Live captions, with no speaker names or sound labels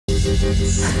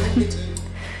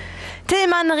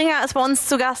Tilman Ringer ist bei uns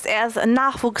zu Gast. Er ist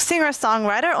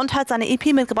Nachwuchs-Singer-Songwriter und hat seine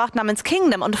EP mitgebracht namens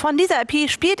Kingdom. Und von dieser EP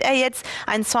spielt er jetzt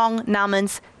einen Song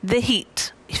namens The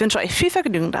Heat. Ich wünsche euch viel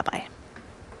Vergnügen dabei.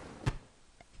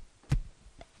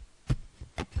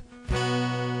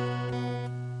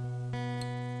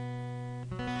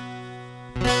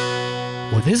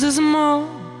 Well, this is more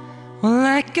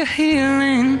like a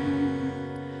healing,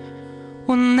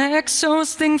 one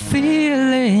exhausting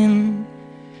feeling.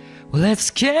 Well, let's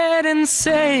get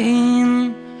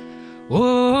insane.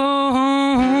 Whoa.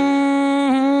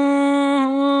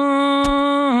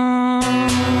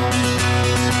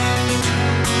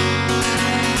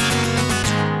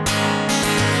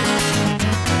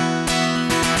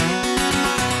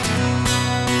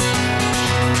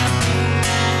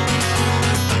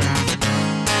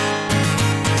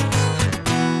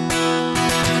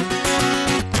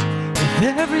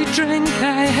 With every drink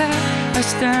I had, I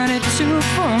started to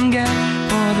forget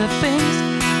all the things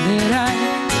that I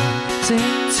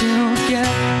wanted to get.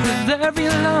 With every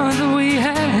love that we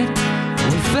had,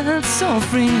 we felt so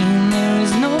free, and there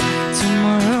is no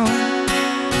tomorrow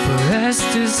for us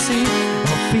to see.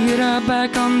 Our feet are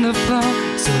back on the floor,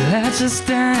 so let's just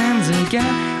dance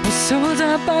again. Our souls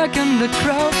are back in the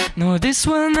crowd, no, this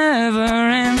will never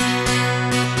end.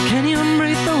 Can you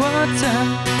breathe the water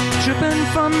dripping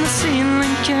from the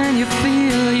ceiling? Can you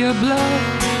feel your blood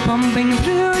pumping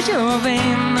through your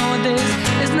vein? No, this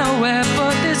is nowhere,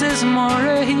 but this is more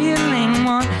a healing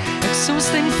one,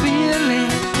 exhausting feeling.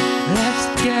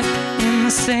 Let's get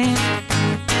insane.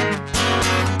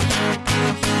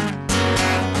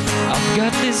 I've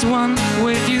got this one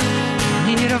with you.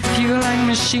 Need a few like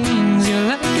machines. You're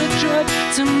like a drug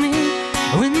to me.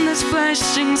 In this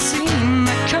flashing scene,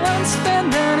 I can't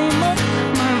stand anymore.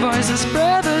 My voice is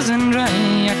breathless and dry.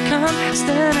 I can't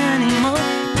stand anymore.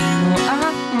 No, I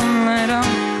won't let on.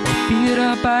 Our feet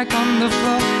are back on the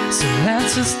floor, so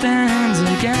let's just dance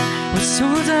again. Our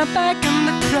souls are back in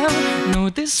the crowd. No,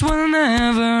 this will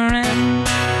never end.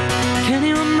 Can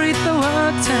you breathe the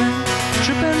water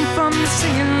dripping from the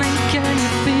ceiling? Can you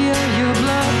feel your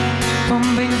blood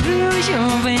pumping through your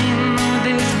vein? No,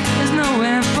 this is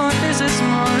nowhere, but this is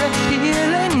more a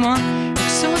healing one,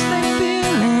 exhausting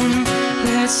feeling.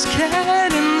 Let's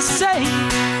get insane.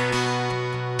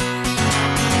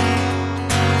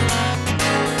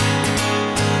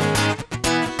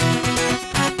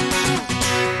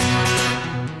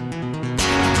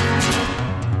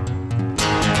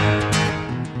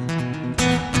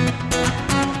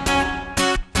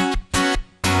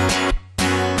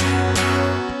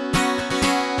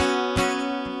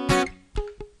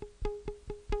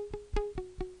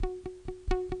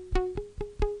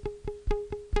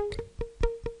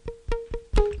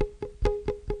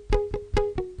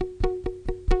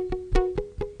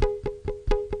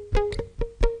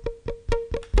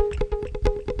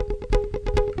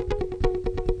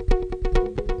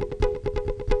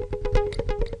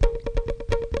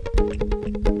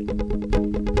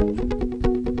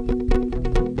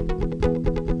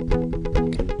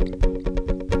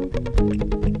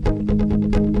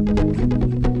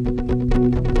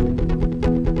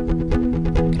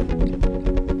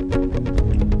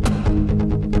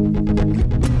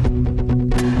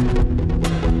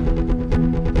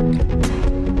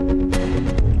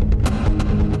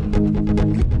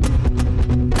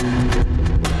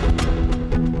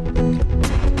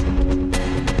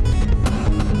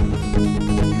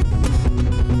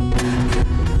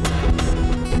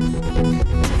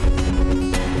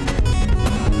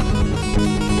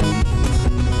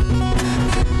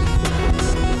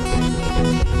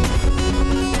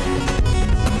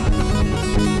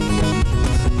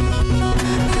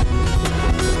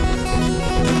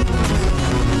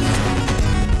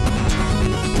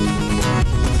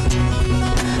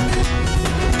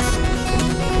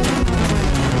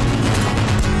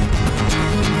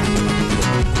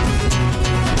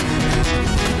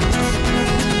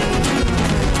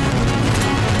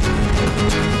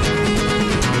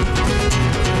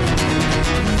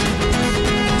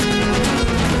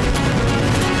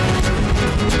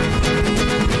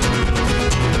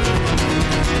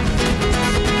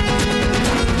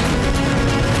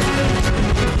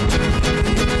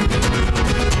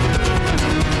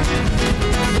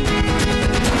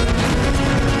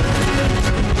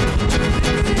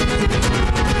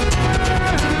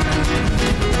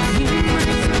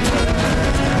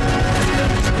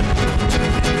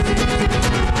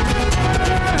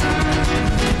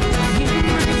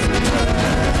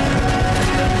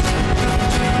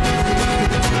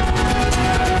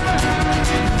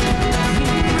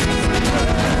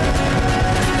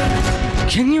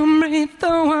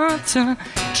 shelter,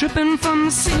 dripping from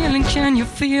the ceiling. Can you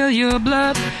feel your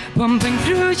blood pumping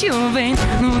through your vein?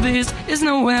 No, this is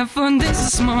no weapon,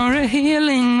 this is more a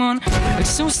healing one.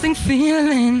 Exhausting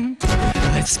feeling,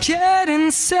 let's get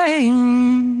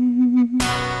insane.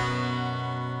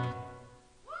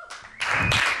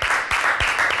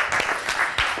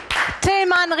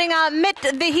 Tilman Ringer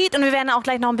mit The Heat und wir werden auch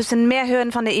gleich noch ein bisschen mehr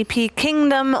hören von der EP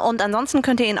Kingdom und ansonsten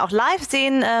könnt ihr ihn auch live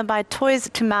sehen bei Toys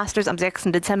to Masters am 6.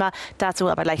 Dezember. Dazu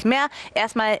aber gleich mehr.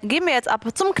 Erstmal gehen wir jetzt ab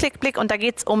zum Klickblick und da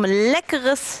geht's um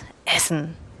leckeres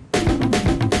Essen.